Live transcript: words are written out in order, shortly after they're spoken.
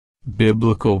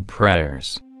Biblical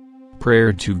prayers.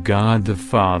 Prayer to God the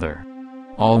Father.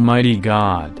 Almighty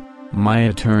God, my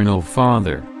eternal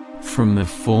Father, from the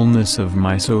fullness of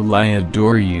my soul I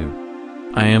adore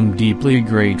you. I am deeply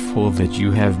grateful that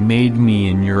you have made me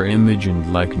in your image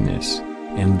and likeness,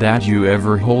 and that you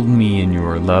ever hold me in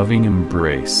your loving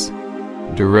embrace.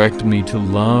 Direct me to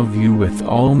love you with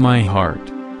all my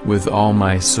heart, with all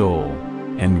my soul,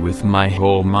 and with my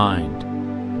whole mind.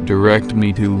 Direct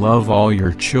me to love all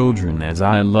your children as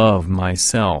I love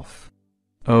myself.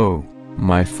 Oh,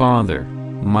 my Father,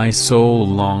 my soul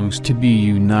longs to be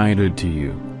united to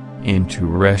you, and to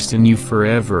rest in you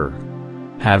forever.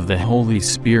 Have the Holy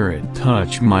Spirit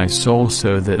touch my soul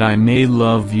so that I may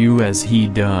love you as He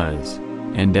does,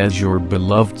 and as your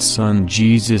beloved Son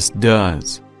Jesus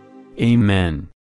does. Amen.